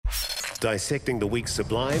dissecting the week's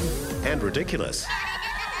sublime and ridiculous.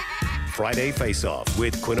 Friday Faceoff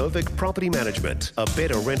with Quinovic Property Management. A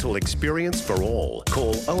better rental experience for all.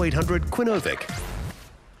 Call 0800 Quinovic.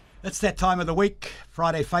 It's that time of the week,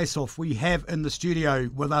 Friday Face-Off. We have in the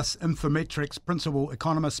studio with us Infometrics Principal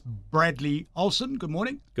Economist Bradley Olsen. Good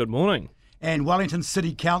morning. Good morning. And Wellington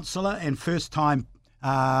City Councillor and first-time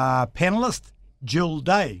panellist Jill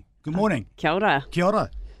Day. Good morning. Kia ora. Kia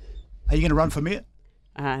ora. Are you going to run for mayor?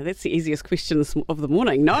 That's the easiest question of the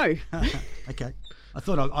morning. No. Okay. I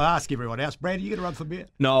thought I'd ask everyone else. Brad, are you going to run for mayor?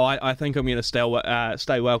 No, I think I'm going to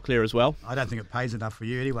stay well clear as well. I don't think it pays enough for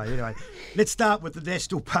you anyway. Let's start with the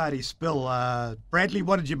National Party spill. Bradley,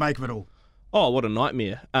 what did you make of it all? Oh, what a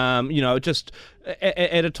nightmare. Just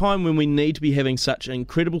at a time when we need to be having such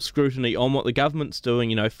incredible scrutiny on what the government's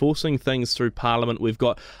doing, forcing things through Parliament. We've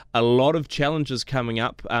got a lot of challenges coming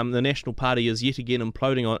up. The National Party is yet again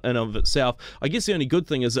imploding in of itself. I guess the only good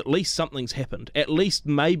thing is at least something's happened. At least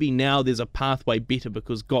maybe now there's a pathway better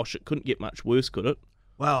because, gosh, it couldn't get much worse, could it?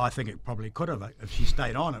 Well, I think it probably could have. If she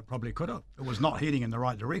stayed on, it probably could have. It was not heading in the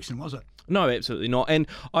right direction, was it? No, absolutely not. And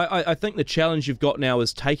I think the challenge you've got now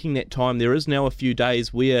is taking that time. There is now a few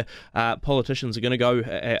days where politicians are going to go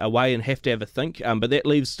away and have to have a think, but that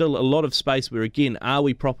leaves still a lot of space where, again, are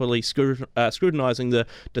we properly scrutinising the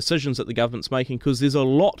decisions that the government's making? Because there's a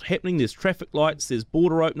lot happening. There's traffic lights, there's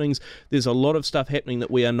border openings, there's a lot of stuff happening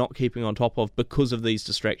that we are not keeping on top of because of these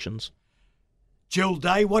distractions. Jill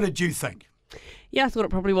Day, what did you think? Yeah, I thought it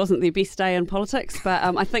probably wasn't their best day in politics, but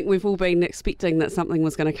I think we've all been expecting that something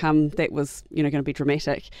was going to come that was, going to be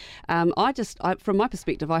dramatic. From my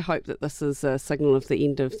perspective, I hope that this is a signal of the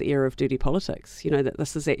end of the era of dirty politics. That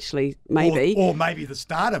this is actually maybe, or maybe the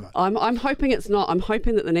start of it. I'm hoping it's not. I'm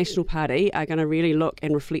hoping that the National Party are going to really look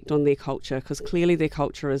and reflect on their culture, because clearly their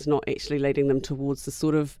culture is not actually leading them towards the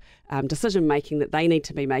sort of decision making that they need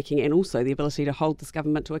to be making, and also the ability to hold this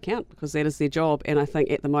government to account, because that is their job. And I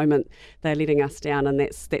think at the moment they're letting us down, and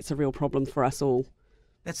that's a real problem for us all.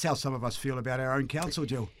 That's how some of us feel about our own council,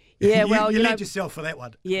 Jill. Yeah, you led yourself for that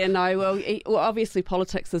one. Yeah, no, well, obviously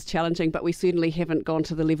politics is challenging, but we certainly haven't gone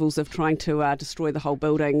to the levels of trying to destroy the whole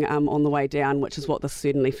building on the way down, which is what this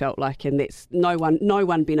certainly felt like, and that's no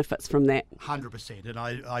one benefits from that. 100%, and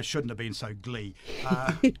I shouldn't have been so glee,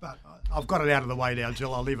 but I've got it out of the way now,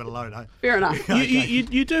 Jill. I'll leave it alone. Eh? Fair enough. Okay.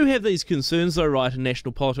 You do have these concerns, though, right, in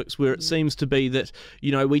national politics, where it seems to be that,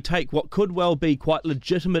 we take what could well be quite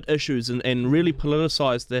legitimate issues and really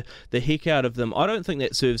politicise the heck out of them. I don't think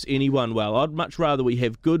that serves anyone well. I'd much rather we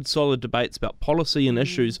have good, solid debates about policy and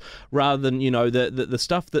issues rather than, the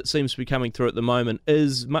stuff that seems to be coming through at the moment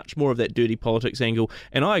is much more of that dirty politics angle.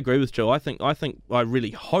 And I agree with Jill. I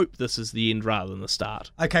really hope this is the end rather than the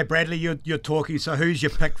start. Okay, Bradley, you're talking. So who's your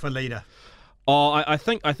pick for leader? Oh, I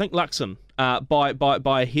think Luxon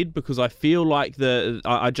by a head, because I feel like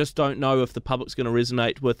I just don't know if the public's going to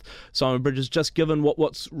resonate with Simon Bridges, just given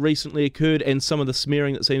what's recently occurred and some of the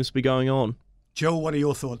smearing that seems to be going on. Jill, what are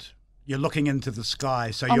your thoughts? You're looking into the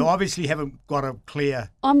sky, so you obviously haven't got a clear...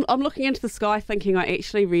 I'm looking into the sky thinking I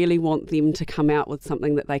actually really want them to come out with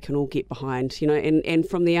something that they can all get behind, and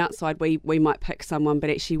from the outside we might pick someone, but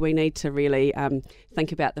actually we need to really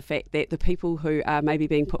think about the fact that the people who are maybe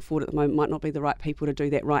being put forward at the moment might not be the right people to do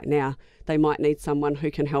that right now. They might need someone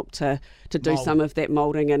who can help to do some of that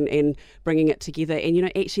moulding and bringing it together. And,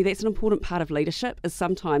 actually that's an important part of leadership, is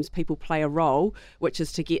sometimes people play a role, which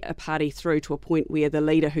is to get a party through to a point where the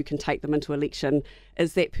leader who can take them into election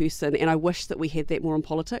is that person. And I wish that we had that more in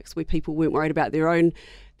politics, where people weren't worried about their own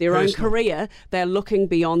career. They're looking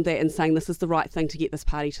beyond that and saying this is the right thing to get this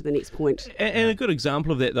party to the next point. And a good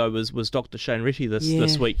example of that, though, was Dr. Shane Retty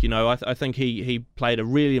this week. I think he played a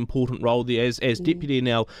really important role there as deputy,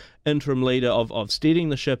 now interim leader, of steadying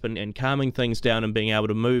the ship and calming things down and being able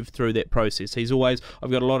to move through that process.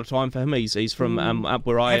 I've got a lot of time for him. He's from up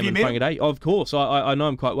where I am in Whangarei. Of course, I know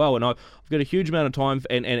him quite well, and I've got a huge amount of time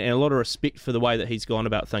and a lot of respect for the way that he's gone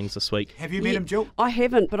about things this week. Have you met him, Jill? I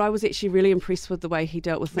haven't, but I was actually really impressed with the way he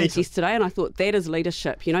dealt with things yesterday, and I thought that is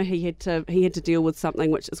leadership. He had to deal with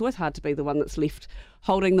something which is always hard to be the one that's left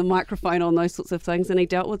holding the microphone on those sorts of things, and he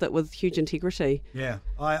dealt with it with huge integrity. Yeah,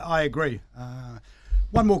 I agree.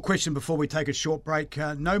 One more question before we take a short break.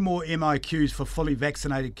 No more MIQs for fully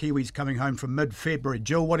vaccinated Kiwis coming home from mid-February.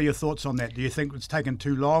 Jill, what are your thoughts on that? Do you think it's taken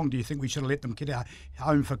too long? Do you think we should have let them get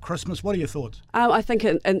home for Christmas? What are your thoughts? I think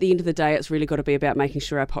at the end of the day, it's really got to be about making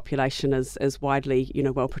sure our population is widely,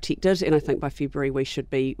 well protected. And I think by February we should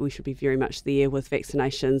be very much there with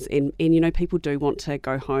vaccinations. And people do want to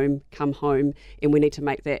go home, come home, and we need to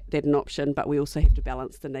make that an option. But we also have to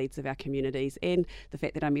balance the needs of our communities and the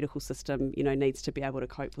fact that our medical system, needs to be able to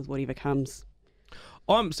cope with whatever comes.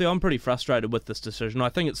 I'm pretty frustrated with this decision. I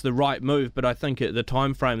think it's the right move, but I think at the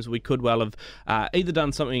timeframes we could well have either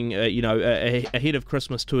done something, ahead of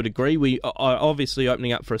Christmas to a degree. We are obviously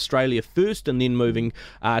opening up for Australia first and then moving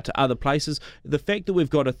to other places. The fact that we've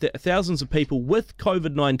got thousands of people with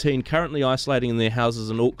COVID-19 currently isolating in their houses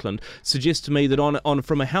in Auckland suggests to me that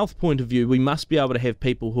from a health point of view, we must be able to have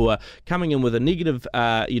people who are coming in with a negative,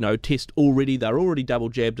 test already. They're already double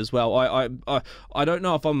jabbed as well. I don't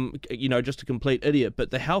know if I'm, just a complete idiot, but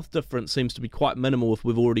the health difference seems to be quite minimal if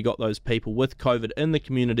we've already got those people with COVID in the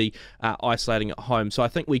community isolating at home. So I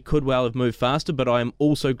think we could well have moved faster, but I am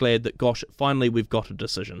also glad that, gosh, finally we've got a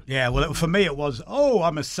decision. Yeah, well, for me it was,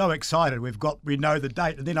 I'm so excited. We know the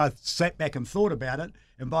date. And then I sat back and thought about it,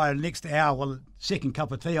 and by the next hour, second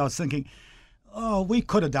cup of tea, I was thinking, we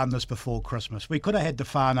could have done this before Christmas. We could have had the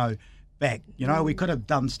whānau back, we could have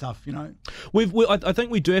done stuff, I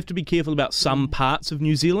think we do have to be careful about some parts of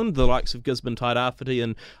New Zealand, the likes of Gisborne, Tairāwhiti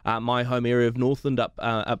and my home area of Northland up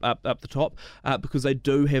the top, because they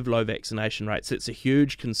do have low vaccination rates. It's a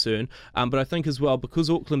huge concern, but I think as well, because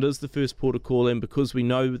Auckland is the first port of call and because we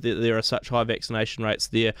know that there are such high vaccination rates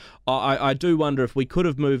there, I do wonder if we could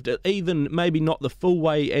have moved it, even maybe not the full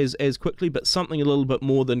way as quickly, but something a little bit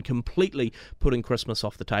more than completely putting Christmas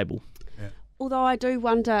off the table. Although I do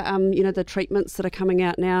wonder, the treatments that are coming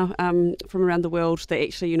out now from around the world, that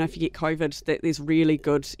actually, if you get COVID, that there's really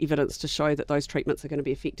good evidence to show that those treatments are going to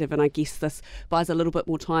be effective. And I guess this buys a little bit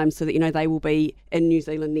more time so that, they will be in New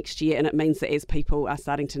Zealand next year. And it means that as people are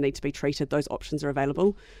starting to need to be treated, those options are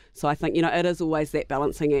available. So I think, it is always that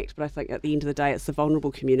balancing act. But I think at the end of the day, it's the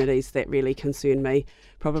vulnerable communities that really concern me.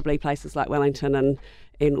 Probably places like Wellington and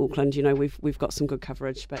in Auckland, we've got some good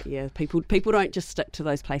coverage, but yeah, people don't just stick to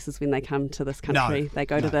those places when they come to this country. They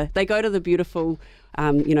go to the beautiful,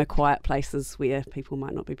 quiet places where people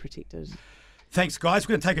might not be protected. Thanks, guys.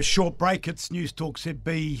 We're going to take a short break. It's News Talk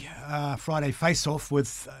ZB Friday Face-Off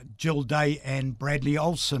with Jill Day and Bradley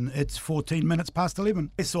Olsen. It's 14 minutes past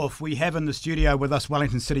 11. Face-Off, we have in the studio with us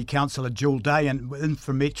Wellington City Councillor Jill Day and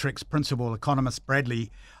Infometrics Principal Economist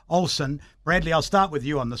Bradley Olsen. Bradley, I'll start with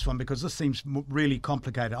you on this one because this seems really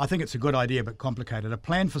complicated. I think it's a good idea, but complicated. A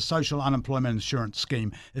plan for social unemployment insurance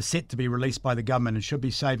scheme is set to be released by the government and should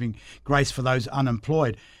be saving grace for those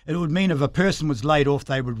unemployed. It would mean if a person was laid off,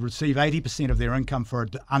 they would receive 80% of their income for an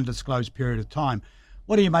undisclosed period of time.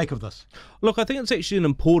 What do you make of this? Look, I think it's actually an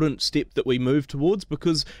important step that we move towards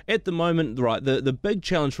because at the moment, right, the big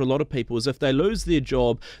challenge for a lot of people is if they lose their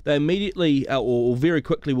job, they immediately or very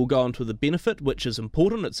quickly will go onto the benefit, which is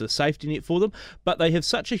important. It's a safety net for them, but they have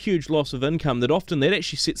such a huge loss of income that often that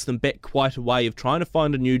actually sets them back quite a way of trying to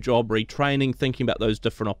find a new job, retraining, thinking about those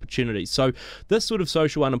different opportunities. So this sort of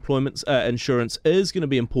social unemployment insurance is going to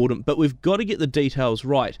be important, but we've got to get the details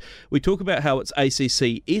right. We talk about how it's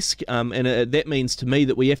ACC-esque, and that means to me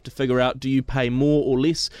that we have to figure out, do you pay more or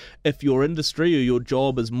less if your industry or your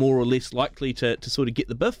job is more or less likely to sort of get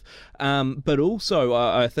the biff, but also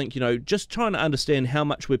I think just trying to understand how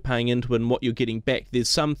much we're paying into it and what you're getting back. There's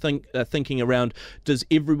some thinking around, does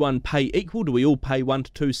everyone pay equal? Do we all pay 1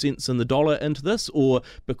 to 2 cents in the dollar into this, or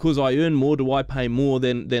because I earn more, do I pay more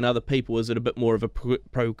than other people? Is it a bit more of a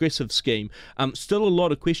progressive scheme? Still a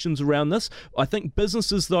lot of questions around this. I think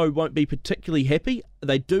businesses though won't be particularly happy.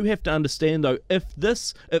 They do have to understand though,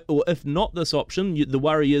 if not this option, the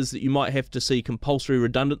worry is that you might have to see compulsory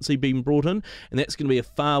redundancy being brought in, and that's going to be a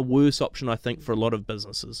far worse option, I think, for a lot of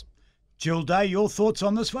businesses. Jill Day, your thoughts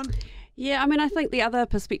on this one? Yeah, I think the other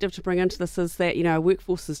perspective to bring into this is that, our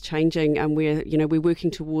workforce is changing and we're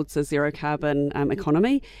working towards a zero carbon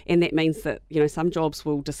economy, and that means that, some jobs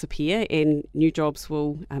will disappear and new jobs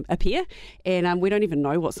will appear, and we don't even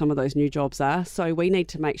know what some of those new jobs are. So we need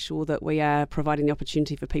to make sure that we are providing the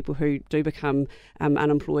opportunity for people who do become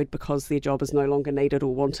unemployed because their job is no longer needed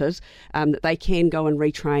or wanted, that they can go and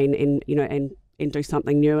retrain and do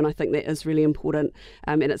something new. And I think that is really important.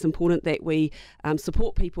 And it's important that we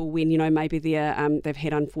support people when, maybe they've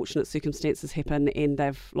had unfortunate circumstances happen and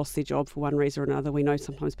they've lost their job for one reason or another. We know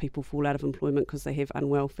sometimes people fall out of employment because they have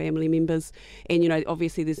unwell family members. And,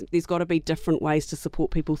 obviously there's got to be different ways to support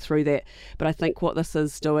people through that. But I think what this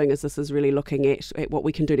is doing is this is really looking at what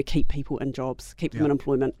we can do to keep people in jobs, keep them in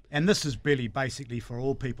employment. And this is really basically for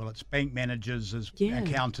all people. It's bank managers,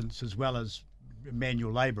 accountants, as well as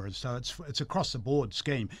manual labourers, so it's across the board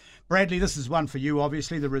scheme. Bradley, this is one for you.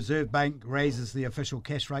 Obviously, the Reserve Bank raises the official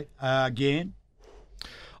cash rate again.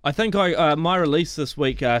 I think my release this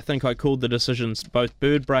week, I think I called the decisions both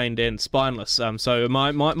bird-brained and spineless. So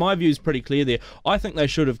my view is pretty clear there. I think they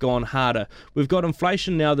should have gone harder. We've got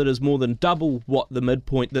inflation now that is more than double what the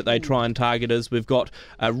midpoint that they try and target is. We've got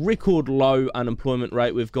a record low unemployment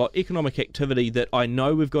rate. We've got economic activity that I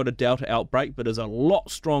know we've got a Delta outbreak, but is a lot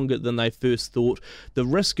stronger than they first thought. The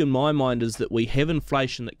risk in my mind is that we have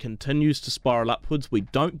inflation that continues to spiral upwards. We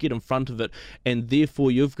don't get in front of it, and therefore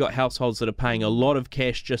you've got households that are paying a lot of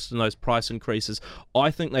cash just in those price increases. I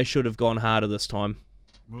think they should have gone harder this time.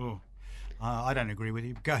 Oh, I don't agree with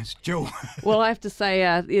you. Goes Jill. Well, I have to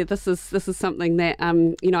say, this is something that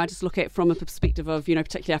I just look at from a perspective of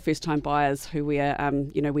particularly our first-time buyers who we are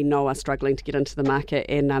we know are struggling to get into the market,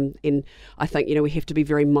 and I think we have to be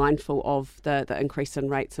very mindful of the increase in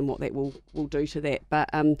rates and what that will do to that. But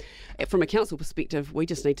from a council perspective, we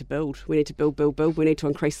just need to build. We need to build. We need to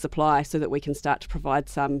increase supply so that we can start to provide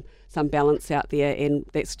some balance out there, and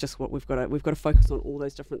that's just what we've got to focus on, all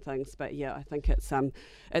those different things. But yeah, I think it's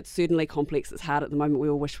certainly complex. It's hard at the moment. We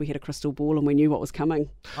all wish we had a crystal ball and we knew what was coming.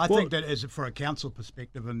 I think that is for a council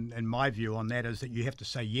perspective, and my view on that is that you have to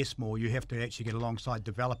say yes more. You have to actually get alongside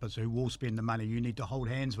developers who will spend the money. You need to hold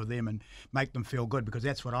hands with them and make them feel good, because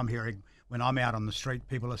that's what I'm hearing when I'm out on the street.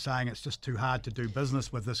 People are saying it's just too hard to do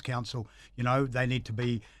business with this council. They need to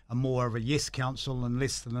be more of a yes council and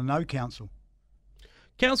less than a no council.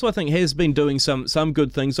 Council, I think, has been doing some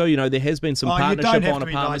good things. So there has been some partnership on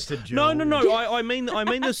apartments. No. I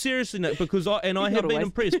mean this seriously, Nick, because I have been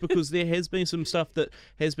impressed, because there has been some stuff that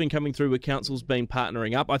has been coming through where councils been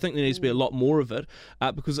partnering up. I think there needs to be a lot more of it,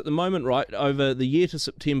 because at the moment, right, over the year to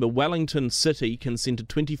September, Wellington City consented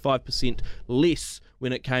 25% less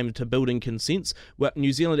when it came to building consents. Well,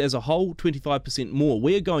 New Zealand as a whole, 25% more.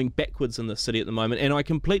 We're going backwards in the city at the moment, and I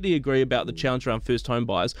completely agree about the challenge around first home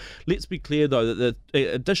buyers. Let's be clear, though, that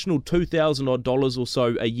the additional $2,000 or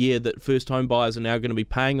so a year that first home buyers are now going to be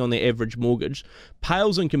paying on their average mortgage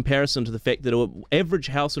pales in comparison to the fact that an average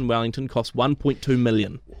house in Wellington costs $1.2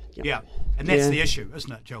 million. Yep. Yeah. And that's the issue,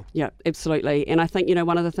 isn't it, Jill? Yeah, absolutely. And I think,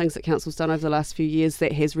 one of the things that Council's done over the last few years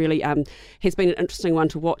that has really has been an interesting one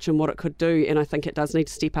to watch and what it could do, and I think it does need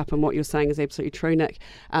to step up, and what you're saying is absolutely true, Nick,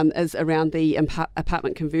 is around the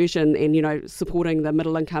apartment conversion and, supporting the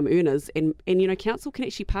middle income earners. And Council can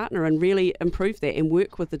actually partner and really improve that and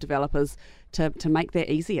work with the developers to make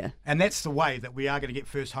that easier. And that's the way that we are going to get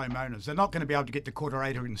first home owners. They're not going to be able to get to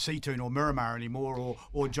Quarterator in Seatoon or Miramar anymore,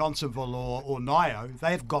 or Johnsonville or Nio.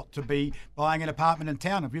 They've got to be buying an apartment in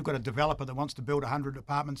town. If you've got a developer that wants to build 100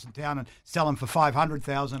 apartments in town and sell them for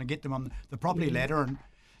 $500,000 and get them on the property ladder, and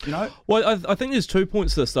Well, I think there's 2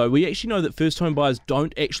 points to this, though. We actually know that first home buyers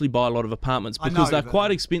don't actually buy a lot of apartments because they're quite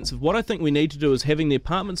expensive. What I think we need to do is having the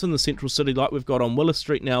apartments in the central city, like we've got on Willis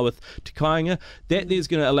Street now with Te Kāinga, that there's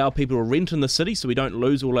going to allow people to rent in the city so we don't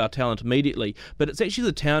lose all our talent immediately. But it's actually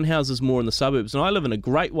the townhouses more in the suburbs. And I live in a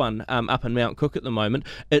great one up in Mount Cook at the moment.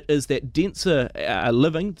 It is that denser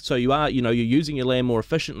living, so you're using your land more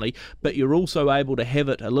efficiently, but you're also able to have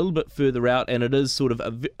it a little bit further out, and it is sort of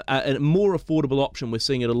a more affordable option. We're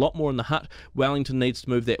seeing it a lot more in the hut. Wellington needs to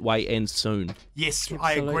move that way, and soon. Yes, absolutely.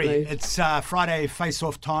 I agree. It's Friday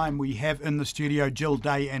Faceoff time. We have in the studio Jill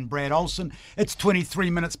Day and Brad Olsen. It's 23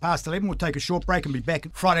 minutes past 11. We'll take a short break and be back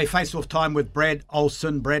at Friday Faceoff time with Bradley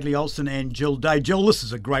Olsen and Jill Day. Jill, this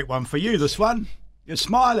is a great one for you, this one. You're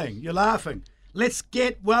smiling, you're laughing. Let's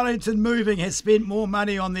Get Wellington Moving has spent more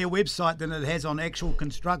money on their website than it has on actual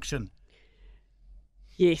construction.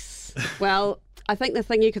 Yes. Well, I think the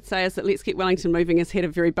thing you could say is that Let's Get Wellington Moving has had a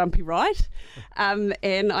very bumpy ride. And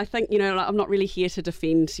I think, I'm not really here to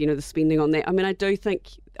defend, the spending on that. I mean,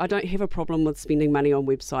 I don't have a problem with spending money on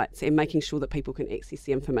websites and making sure that people can access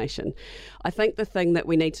the information. I think the thing that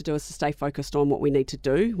we need to do is to stay focused on what we need to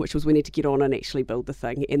do, which was we need to get on and actually build the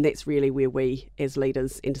thing. And that's really where we as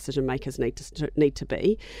leaders and decision makers need to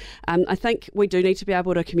be. I think we do need to be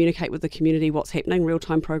able to communicate with the community what's happening,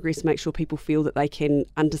 real-time progress, make sure people feel that they can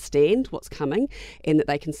understand what's coming and that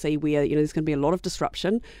they can see where, there's going to be a lot of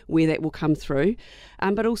disruption, where that will come through.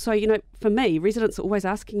 But also, for me, residents are always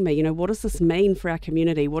asking me, what does this mean for our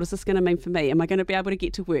community? What is this going to mean for me? Am I going to be able to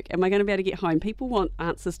get to work? Am I going to be able to get home? People want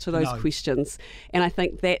answers to those questions. And I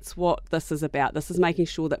think that's what this is about. This is making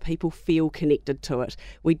sure that people feel connected to it.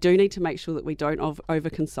 We do need to make sure that we don't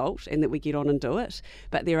over-consult and that we get on and do it.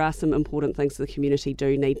 But there are some important things that the community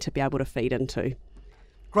do need to be able to feed into.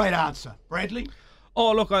 Great answer. Bradley?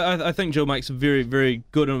 Oh, look, I think Jill makes some very, very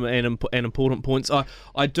good and important points.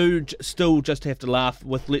 I do still just have to laugh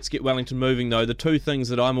with Let's Get Wellington Moving, though. The two things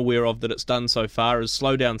that I'm aware of that it's done so far is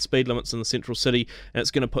slow down speed limits in the central city, and it's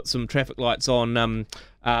going to put some traffic lights on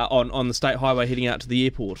on the state highway heading out to the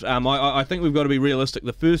airport. I think we've got to be realistic.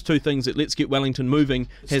 The first two things that Let's Get Wellington Moving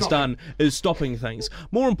has done is stopping things.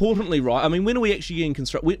 More importantly, right, I mean, when are we actually getting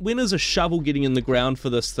constructed? When is a shovel getting in the ground for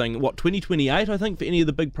this thing? What, 2028, I think, for any of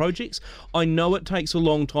the big projects? I know it takes a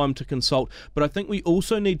long time to consult, but I think we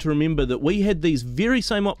also need to remember that we had these very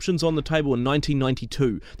same options on the table in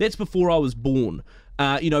 1992. That's before I was born.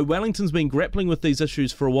 Wellington's been grappling with these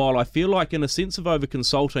issues for a while. I feel like, in a sense of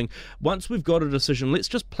over-consulting, once we've got a decision, let's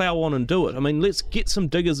just plough on and do it. I mean, let's get some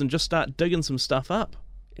diggers and just start digging some stuff up.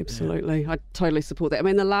 Absolutely. I totally support that. I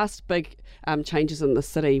mean, the last big changes in the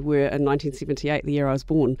city were in 1978, the year I was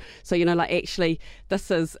born. So, actually, this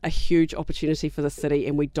is a huge opportunity for the city,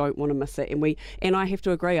 and we don't want to miss it. And I have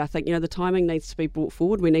to agree. I think, the timing needs to be brought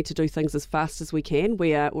forward. We need to do things as fast as we can.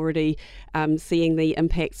 We are already seeing the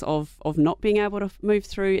impacts of not being able to move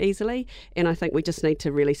through easily. And I think we just need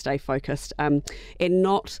to really stay focused and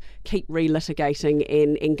not keep relitigating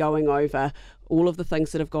and going over all of the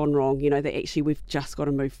things that have gone wrong, that actually we've just got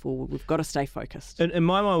to move forward. We've got to stay focused. In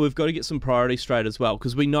my mind, we've got to get some priorities straight as well,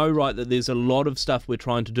 because we know, right, that there's a lot of stuff we're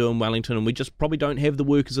trying to do in Wellington, and we just probably don't have the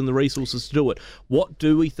workers and the resources to do it. What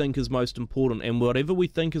do we think is most important? And whatever we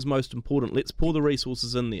think is most important, let's pour the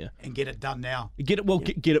resources in there. And get it done now. Get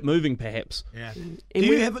it moving, perhaps. Yeah.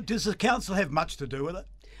 Does the council have much to do with it?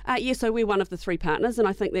 So we're one of the three partners, and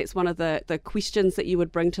I think that's one of the questions that you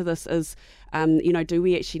would bring to this is, do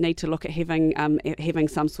we actually need to look at having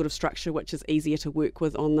some sort of structure which is easier to work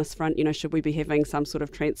with on this front? Should we be having some sort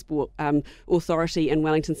of transport authority in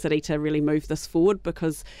Wellington City to really move this forward?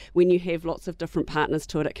 Because when you have lots of different partners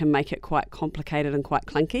to it, it can make it quite complicated and quite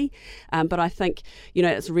clunky. But I think,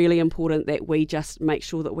 it's really important that we just make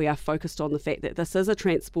sure that we are focused on the fact that this is a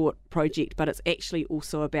transport project, but it's actually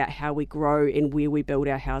also about how we grow and where we build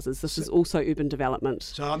our houses. This is also urban development.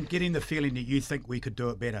 So I'm getting the feeling that you think we could do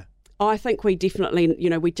it better. I think we definitely,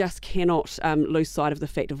 we just cannot lose sight of the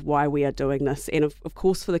fact of why we are doing this. And of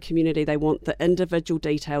course, for the community, they want the individual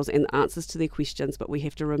details and the answers to their questions, but we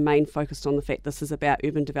have to remain focused on the fact this is about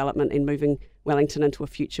urban development and moving Wellington into a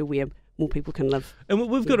future where more people can live.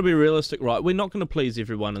 And we've got to be realistic, right? We're not going to please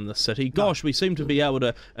everyone in the city. Gosh, we seem to be able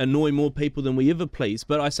to annoy more people than we ever please.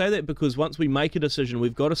 But I say that because once we make a decision,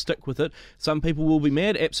 we've got to stick with it. Some people will be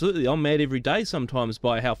mad. Absolutely. I'm mad every day sometimes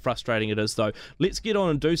by how frustrating it is, though. Let's get on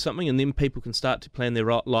and do something, and then people can start to plan their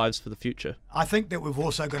lives for the future. I think that we've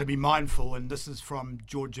also got to be mindful, and this is from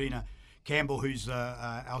Georgina Campbell, who's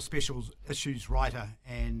our special issues writer,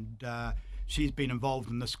 and she's been involved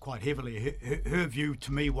in this quite heavily. Her view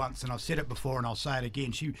to me once, and I've said it before and I'll say it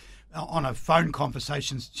again, she, on a phone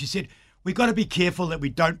conversation, she said, we've got to be careful that we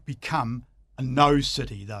don't become a no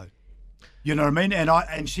city, though. You know what I mean?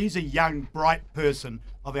 And she's a young, bright person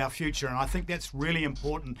of our future, and I think that's really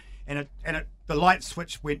important. And the light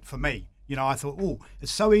switch went for me. I thought,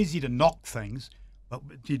 it's so easy to knock things, but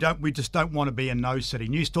we just don't want to be a no city.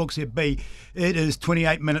 News Talk said B, it is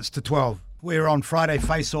 28 minutes to 12. We're on Friday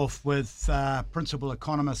Faceoff with Principal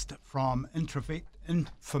Economist from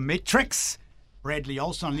Infometrics, Bradley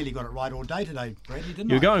Olsen. I nearly got it right all day today, Bradley,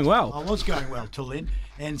 didn't I? You're going well. I was going well till then.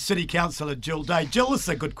 And City Councillor Jill Day. Jill, this is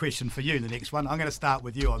a good question for you, the next one. I'm going to start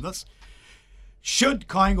with you on this. Should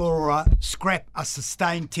Kaingaroa scrap a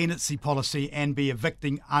sustained tenancy policy and be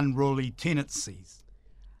evicting unruly tenancies?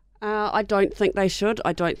 I don't think they should.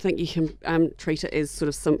 I don't think you can treat it as sort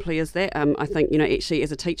of simply as that. I think, actually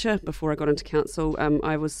as a teacher, before I got into council,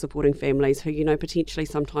 I was supporting families who, potentially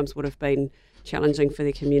sometimes would have been challenging for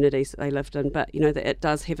their communities that they lived in. But, that it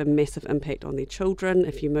does have a massive impact on their children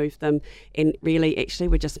if you move them. And really, actually,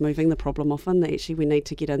 we're just moving the problem often. That actually we need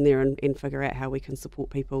to get in there and figure out how we can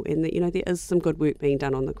support people. And that, there is some good work being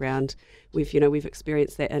done on the ground. We've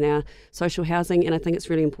experienced that in our social housing. And I think it's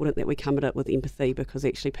really important that we come at it with empathy, because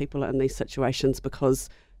actually people are in these situations because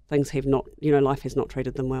things have not, life has not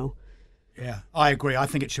treated them well. Yeah, I agree. I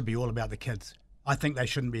think it should be all about the kids. I think they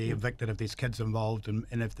shouldn't be evicted if there's kids involved, and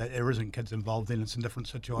if there isn't kids involved, then it's a different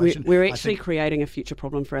situation. We're actually creating a future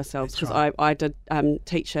problem for ourselves, because right. I did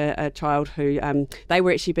teach a child who they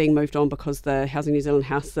were actually being moved on because the Housing New Zealand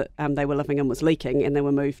house that they were living in was leaking, and they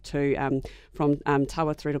were moved to from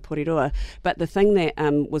Tawa through to Porirua. But the thing that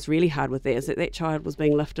was really hard with that is that child was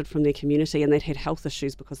being lifted from their community, and they'd had health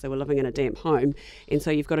issues because they were living in a damp home. And so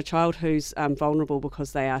you've got a child who's vulnerable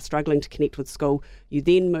because they are struggling to connect with school. You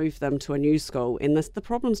then move them to a new school, and the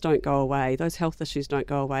problems don't go away. Those health issues don't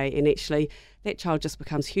go away, and actually that child just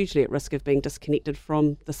becomes hugely at risk of being disconnected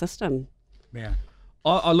from the system. Yeah.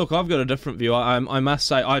 Look, I've got a different view. I must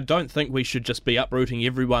say, I don't think we should just be uprooting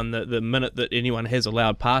everyone the minute that anyone has a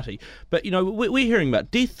loud party. But, we're hearing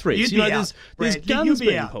about death threats. There's guns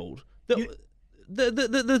being pulled.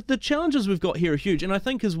 the challenges we've got here are huge, and I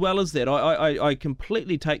think as well as that, I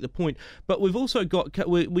completely take the point. But we've also got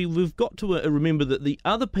we've got to remember that the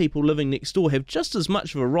other people living next door have just as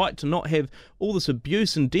much of a right to not have all this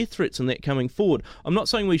abuse and death threats and that coming forward. I'm not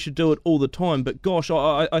saying we should do it all the time, but gosh,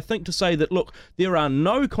 I think to say that, look, there are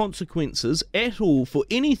no consequences at all for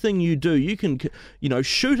anything you do. You can,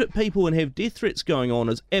 shoot at people and have death threats going on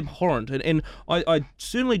is abhorrent, and I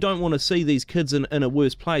certainly don't want to see these kids in a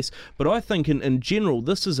worse place. But I think in general,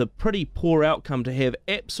 this is a pretty poor outcome to have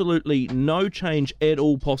absolutely no change at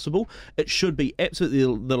all possible. It should be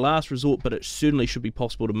absolutely the last resort, but it certainly should be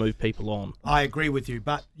possible to move people on. I agree with you,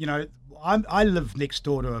 but I live next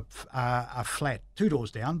door to a flat 2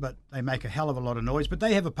 doors down, but they make a hell of a lot of noise. But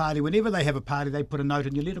they have a party. Whenever they have a party, they put a note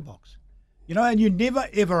in your letterbox. And you never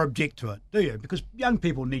ever object to it, do you? Because young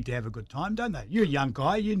people need to have a good time, don't they? You're a young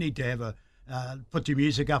guy. You need to have put your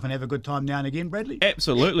music up and have a good time now and again, Bradley?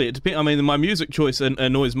 Absolutely. It depends. I mean, my music choice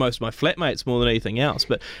annoys most of my flatmates more than anything else.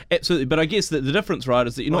 But absolutely. But I guess the difference, right,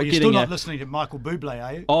 is that you're you're still not listening to Michael Bublé,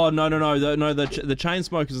 are you? Oh no. The chain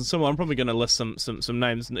smokers and similar. I'm probably going to list some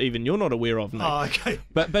names even you're not aware of. Nate. Oh, okay.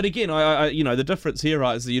 But again, I the difference here,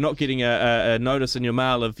 right, is that you're not getting a notice in your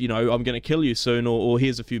mail of I'm going to kill you soon or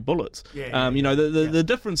here's a few bullets. The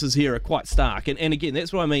differences here are quite stark. And again,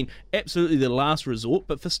 that's what I mean. Absolutely the last resort.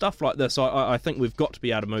 But for stuff like this, I think we've got to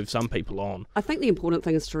be able to move some people on. I think the important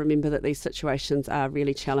thing is to remember that these situations are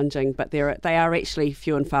really challenging, but they are actually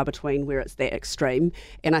few and far between where it's that extreme.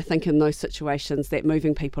 And I think in those situations, that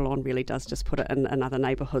moving people on really does just put it in another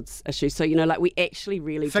neighbourhood's issue. So, we actually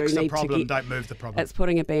really fix do the need problem, to don't move the problem. It's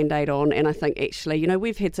putting a Band-Aid on. And I think actually,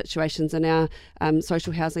 we've had situations in our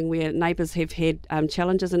social housing where neighbours have had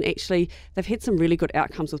challenges, and actually they've had some really good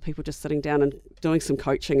outcomes with people just sitting down and doing some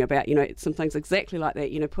coaching about, some things exactly like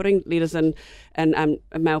that, putting letters in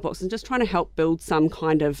a mailbox and just trying to help build some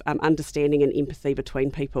kind of understanding and empathy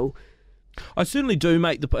between people. I certainly do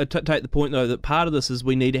take the point, though, that part of this is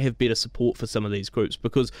we need to have better support for some of these groups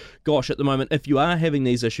because, gosh, at the moment, if you are having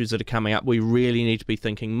these issues that are coming up, we really need to be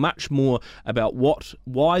thinking much more about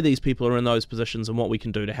why these people are in those positions and what we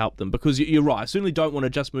can do to help them. Because you're right, I certainly don't want to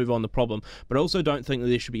just move on the problem, but I also don't think that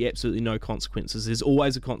there should be absolutely no consequences. There's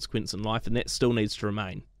always a consequence in life, and that still needs to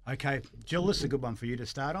remain. Okay, Jill, this is a good one for you to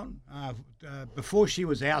start on. Before she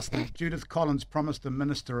was ousted, Judith Collins promised the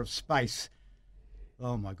Minister of Space.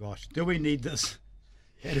 Oh my gosh, do we need this?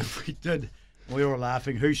 And if we did, we were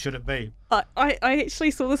laughing. Who should it be? I actually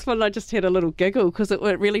saw this one and I just had a little giggle because it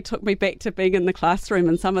really took me back to being in the classroom,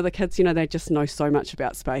 and some of the kids, they just know so much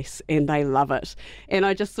about space and they love it. And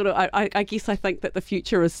I just I guess I think that the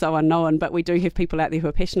future is so unknown, but we do have people out there who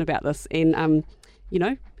are passionate about this, and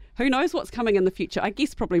who knows what's coming in the future? I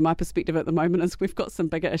guess probably my perspective at the moment is we've got some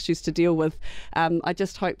bigger issues to deal with. I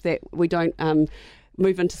just hope that we don't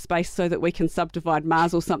move into space so that we can subdivide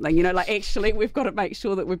Mars or something. Actually we've got to make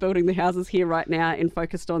sure that we're building the houses here right now and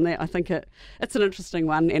focused on that. I think it's an interesting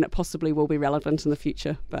one, and it possibly will be relevant in the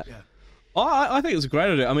future. But yeah. I think it's a great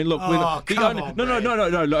idea. I mean, look,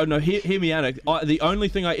 No. Hear me out. The only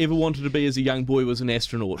thing I ever wanted to be as a young boy was an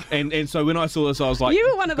astronaut, and so when I saw this, I was like, you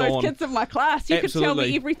were one of those kids in my class. You could tell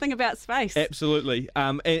me everything about space. Absolutely.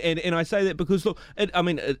 And I say that because look,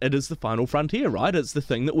 it is the final frontier, right? It's the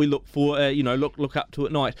thing that we look for. Look up to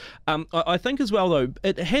at night. I think as well though,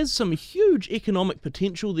 it has some huge economic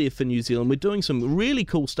potential there for New Zealand. We're doing some really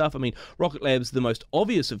cool stuff. I mean, Rocket Lab's the most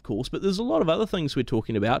obvious, of course, but there's a lot of other things we're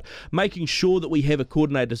talking about. Making sure that we have a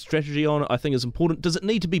coordinated strategy on it, I think, is important. Does it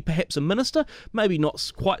need to be perhaps a minister? Maybe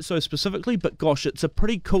not quite so specifically, but gosh, it's a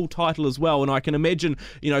pretty cool title as well. And I can imagine,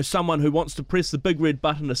 someone who wants to press the big red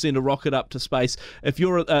button to send a rocket up to space. If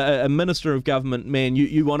you're a minister of government, man,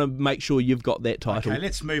 you want to make sure you've got that title. Okay,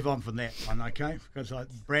 let's move on from that one, okay? Because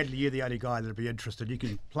Bradley, you're the only guy that'll be interested. You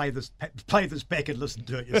can play this back and listen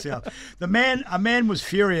to it yourself. A man was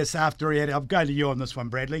furious after I'm going to you on this one,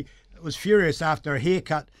 Bradley. Was furious after a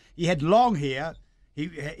haircut. He had long hair.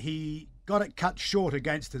 He got it cut short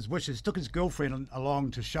against his wishes. Took his girlfriend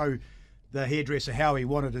along to show the hairdresser how he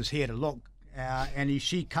wanted his hair to look.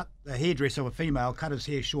 She cut the hairdresser, a female, cut his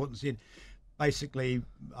hair short and said, basically,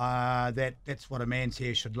 that's what a man's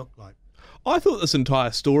hair should look like. I thought this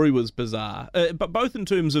entire story was bizarre, but both in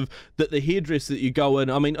terms of that the hairdresser that you go in.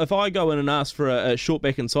 I mean, if I go in and ask for a short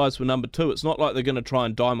back and sides for number 2, it's not like they're going to try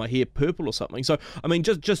and dye my hair purple or something. So, I mean,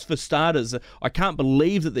 just for starters, I can't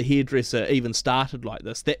believe that the hairdresser even started like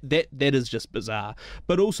this. That is just bizarre.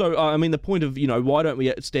 But also, I mean, the point of, why don't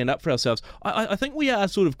we stand up for ourselves? I think we are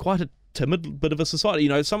sort of quite a timid bit of a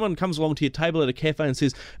society. Someone comes along to your table at a cafe and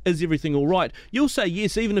says, is everything all right? You'll say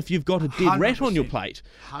yes, even if you've got a dead 100%. Rat on your plate.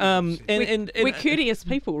 We're courteous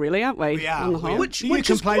people, really, aren't we? We are. On the whole. Which complain,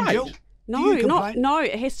 is great. Jill? Do you complain? No.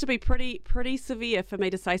 It has to be pretty severe for me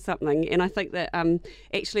to say something. And I think that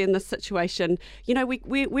actually in this situation,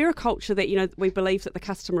 we're a culture that we believe that the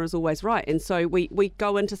customer is always right, and so we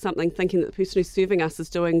go into something thinking that the person who's serving us is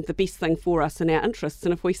doing the best thing for us and our interests.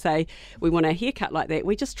 And if we say we want a haircut like that,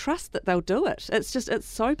 we just trust that they'll do it. It's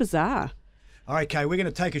so bizarre. Okay, we're going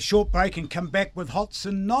to take a short break and come back with Hots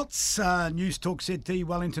and Knots. News Talk ZT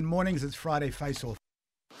Wellington mornings. It's Friday Faceoff.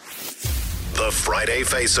 The Friday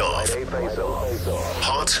Faceoff.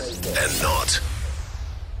 Hot and Not.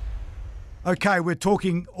 Okay, we're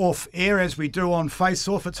talking off air as we do on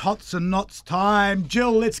Faceoff. It's Hots and Knots time.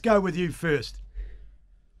 Jill, let's go with you first.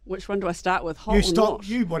 Which one do I start with? Hot or not?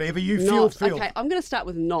 Whatever you not. feel. Okay, I'm going to start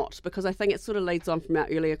with not, because I think it sort of leads on from our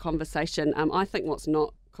earlier conversation. I think what's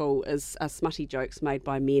not cool is smutty jokes made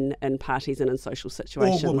by men in parties and in social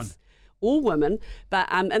situations. All women.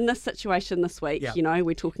 But in this situation this week,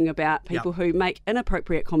 we're talking about people who make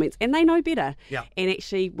inappropriate comments and they know better. Yeah. And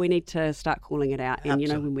actually, we need to start calling it out. And,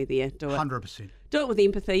 when we're there, do it. 100%. Do it with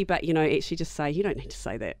empathy, but, actually just say, you don't need to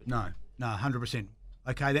say that. No, 100%.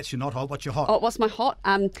 Okay, that's your not hot. What's your hot? Oh, what's my hot?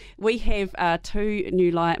 We have two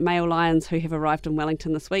new male lions who have arrived in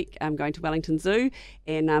Wellington this week, going to Wellington Zoo,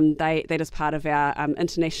 and that is part of our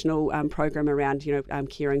international program around,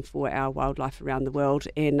 caring for our wildlife around the world,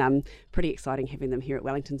 and pretty exciting having them here at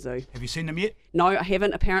Wellington Zoo. Have you seen them yet? No, I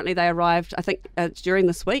haven't. Apparently they arrived, I think, during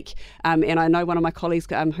this week, and I know one of my colleagues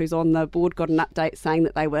who's on the board got an update saying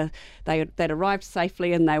that they'd arrived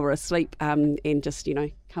safely and they were asleep, and just,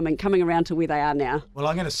 coming around to where they are now. Well,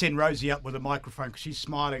 I'm going to send Rosie up with a microphone because she's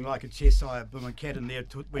smiling like a Cheshire cat in there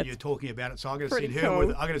when you're talking about it. So I'm going to send her.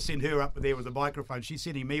 Cool. I'm going to send her up there with a microphone. She's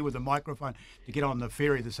sending me with a microphone to get on the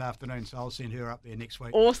ferry this afternoon. So I'll send her up there next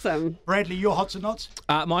week. Awesome. Bradley, your hots and knots?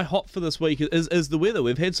 My hot for this week is the weather.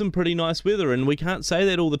 We've had some pretty nice weather, and we can't say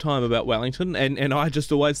that all the time about Wellington. And I just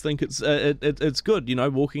always think it's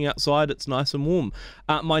good. Walking outside, it's nice and warm.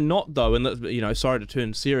 My not though, and sorry to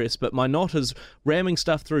turn serious, but my not is ramming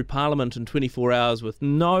stuff through Parliament in 24 hours with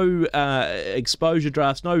no exposure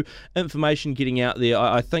drafts, no information getting out there.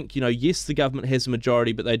 I think, yes, the government has a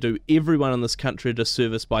majority, but they do everyone in this country a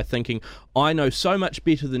disservice by thinking, I know so much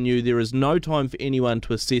better than you. There is no time for anyone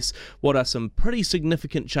to assess what are some pretty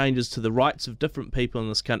significant changes to the rights of different people in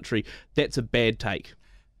this country. That's a bad take.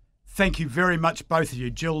 Thank you very much, both of you,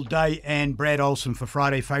 Jill Day and Brad Olsen, for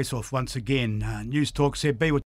Friday Face Off once again. News Talk ZB.